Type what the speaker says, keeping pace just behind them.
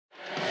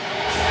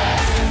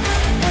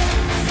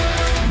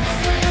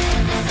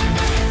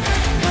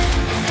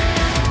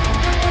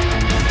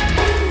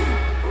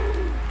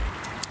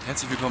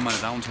meine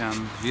Damen und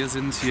Herren, wir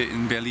sind hier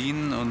in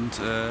Berlin und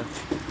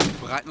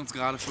bereiten uns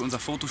gerade für unser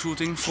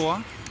Fotoshooting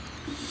vor.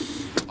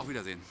 Auf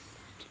Wiedersehen.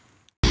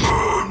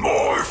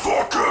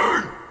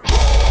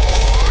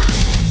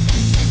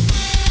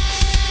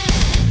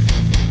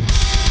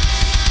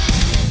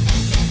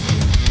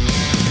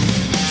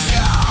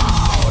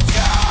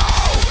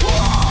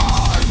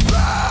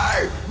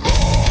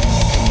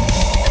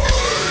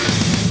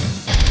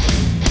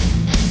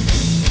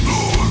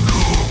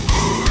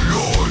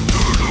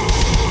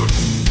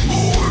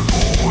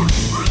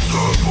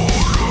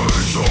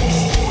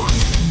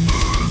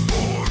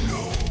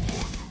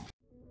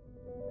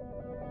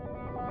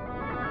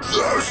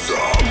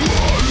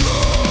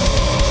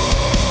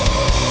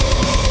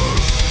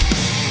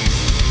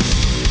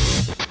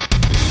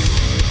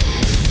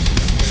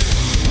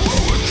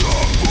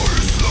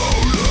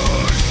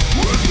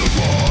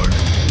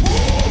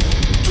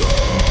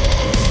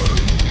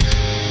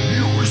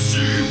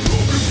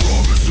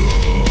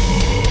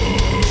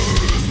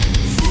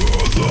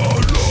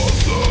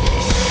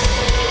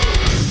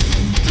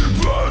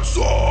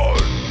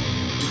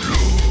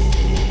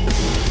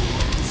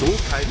 So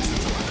kalt ist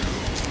es aber.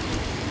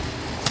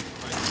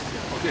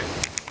 Okay.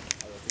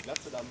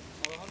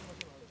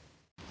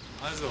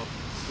 Also,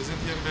 wir sind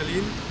hier in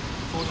Berlin,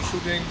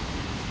 Fotoshooting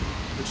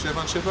mit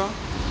Stefan Schipper.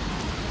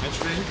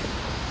 Einspringen.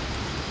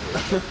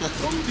 Wir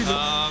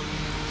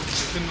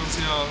befinden uns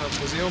hier auf der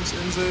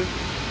Museumsinsel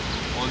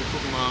und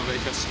gucken mal,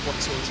 welcher Spot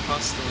zu uns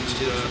passt und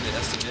steht schon der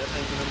erste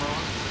Mehrteil in der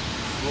Mauer.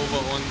 Wo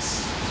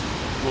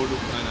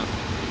lugt einer.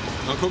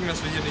 Mal gucken,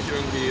 dass wir hier nicht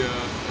irgendwie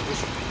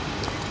erwischen.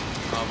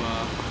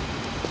 Aber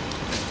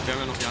wir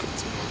haben ja noch Jagd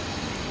zu machen.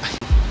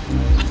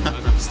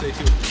 Also stay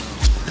tuned.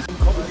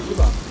 Komm mal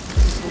rüber.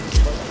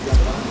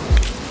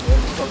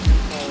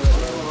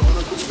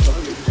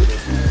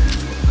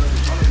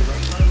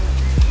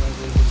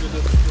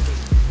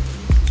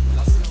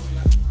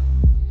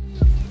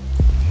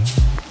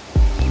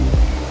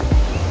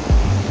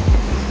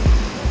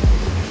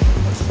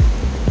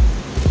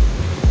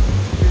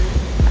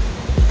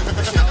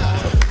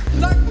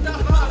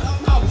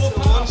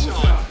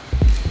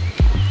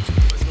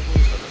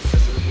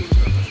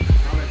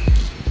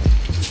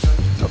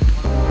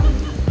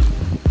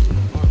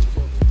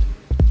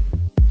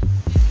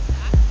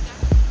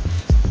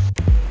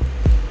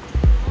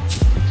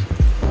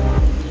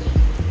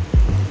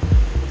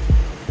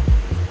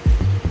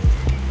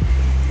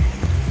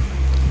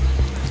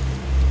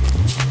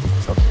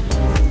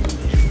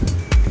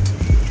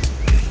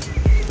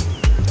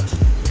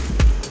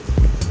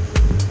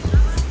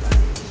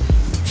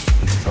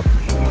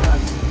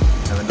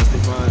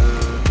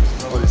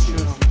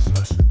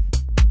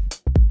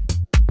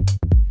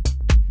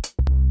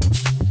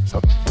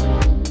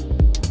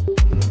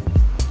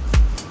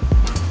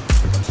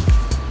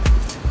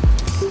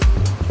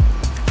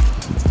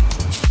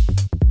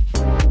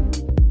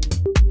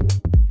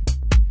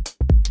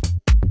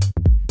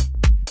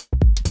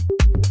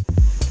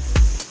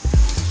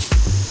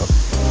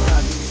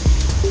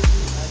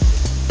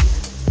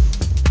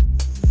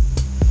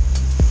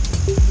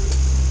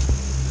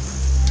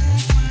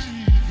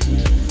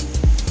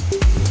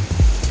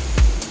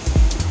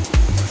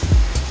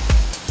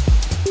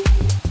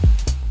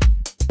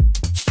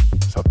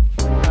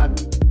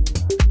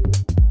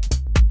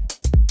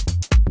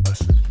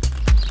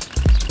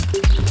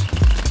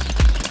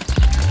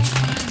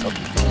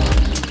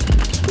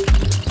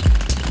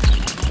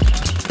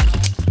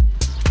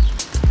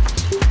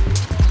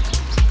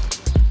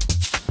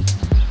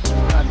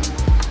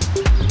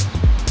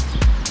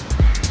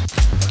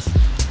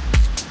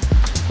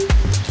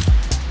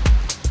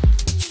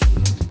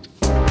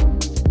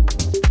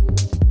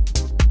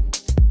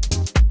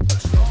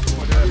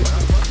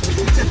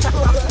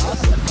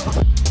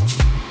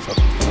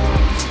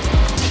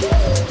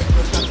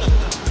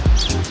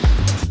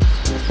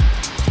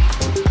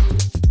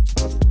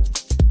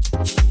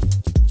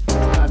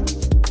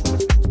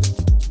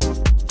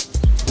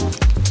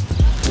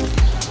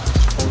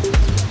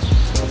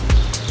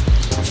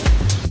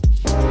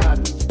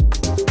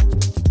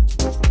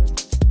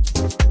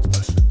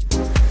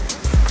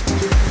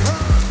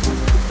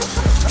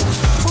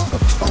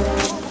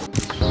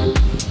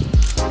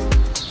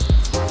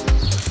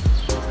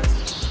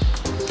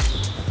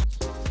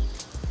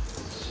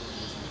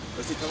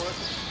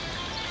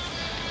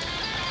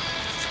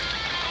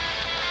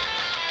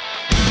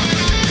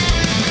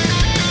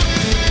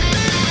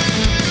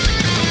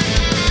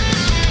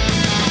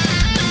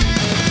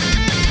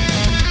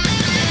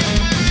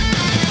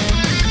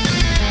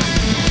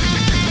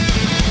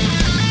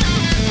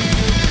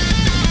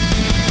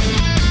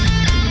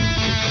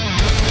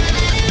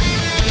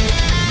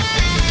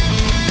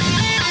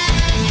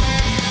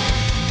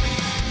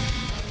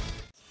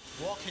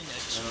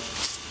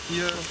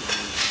 Hier.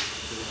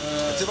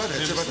 Erzähl weiter.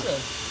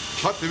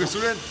 Was, wie bist du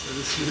denn?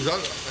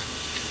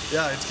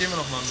 Ja, jetzt gehen wir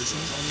noch mal ein bisschen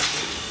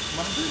und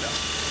machen Bilder.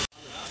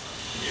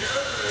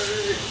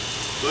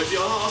 Soll ich die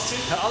auch noch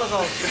ausziehen? Ja, alles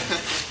raus.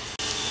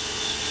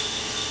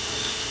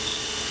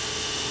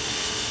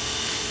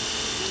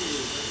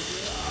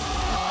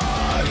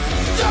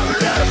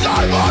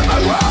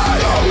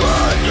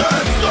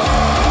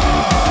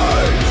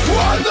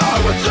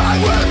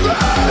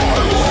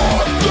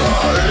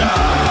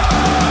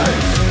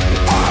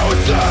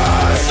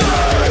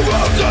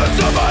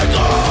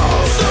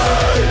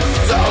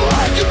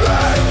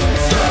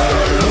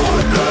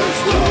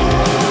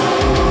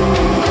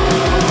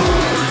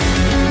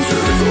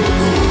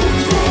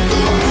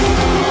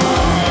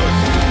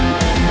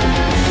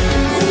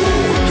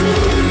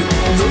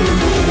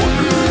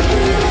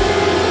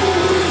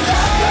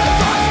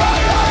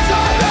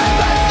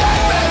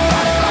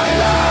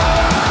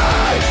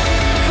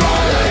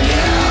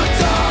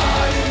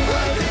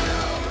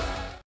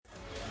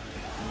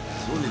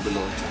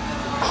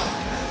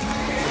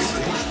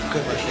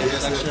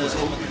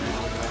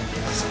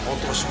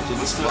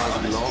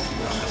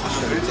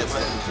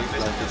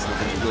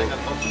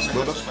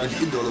 In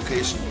die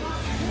Indoor-Location.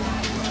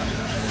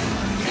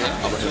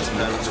 Aber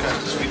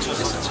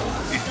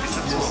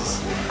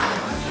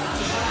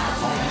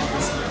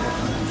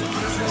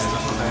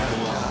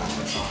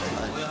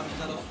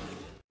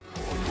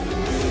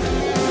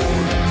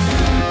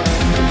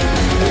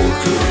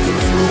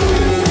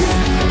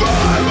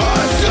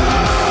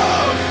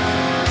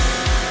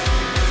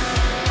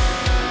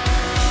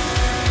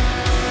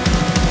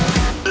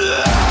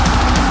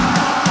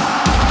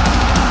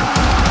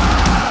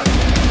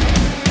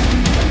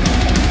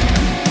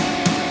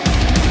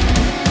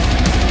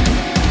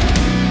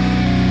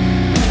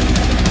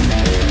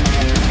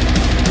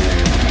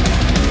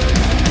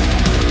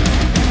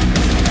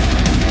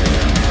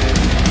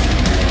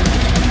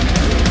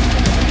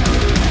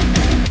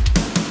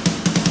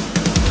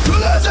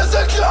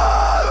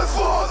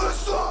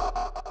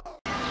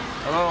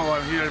Hello,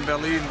 I'm here in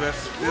Berlin with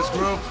this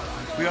group.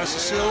 We are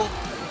Cecile,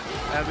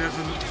 and we have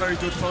a very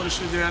good photo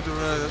shoot here. The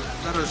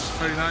weather is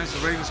very nice,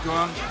 the rain is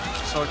gone.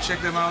 So check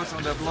them out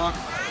on their blog,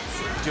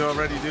 what you're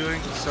already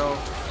doing. So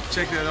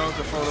check that out,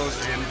 the photos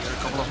in a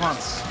couple of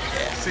months.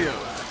 See you.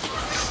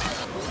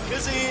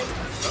 Chrissy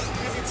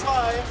 2.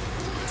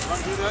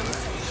 Wann du denn?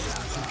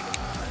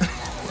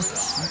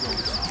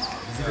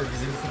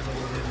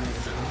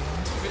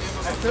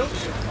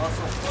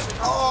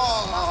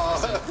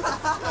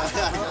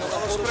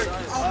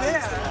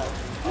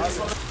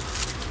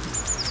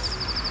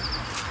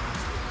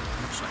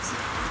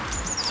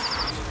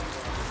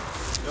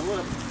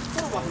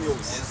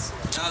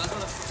 Ja, lass mal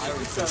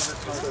das.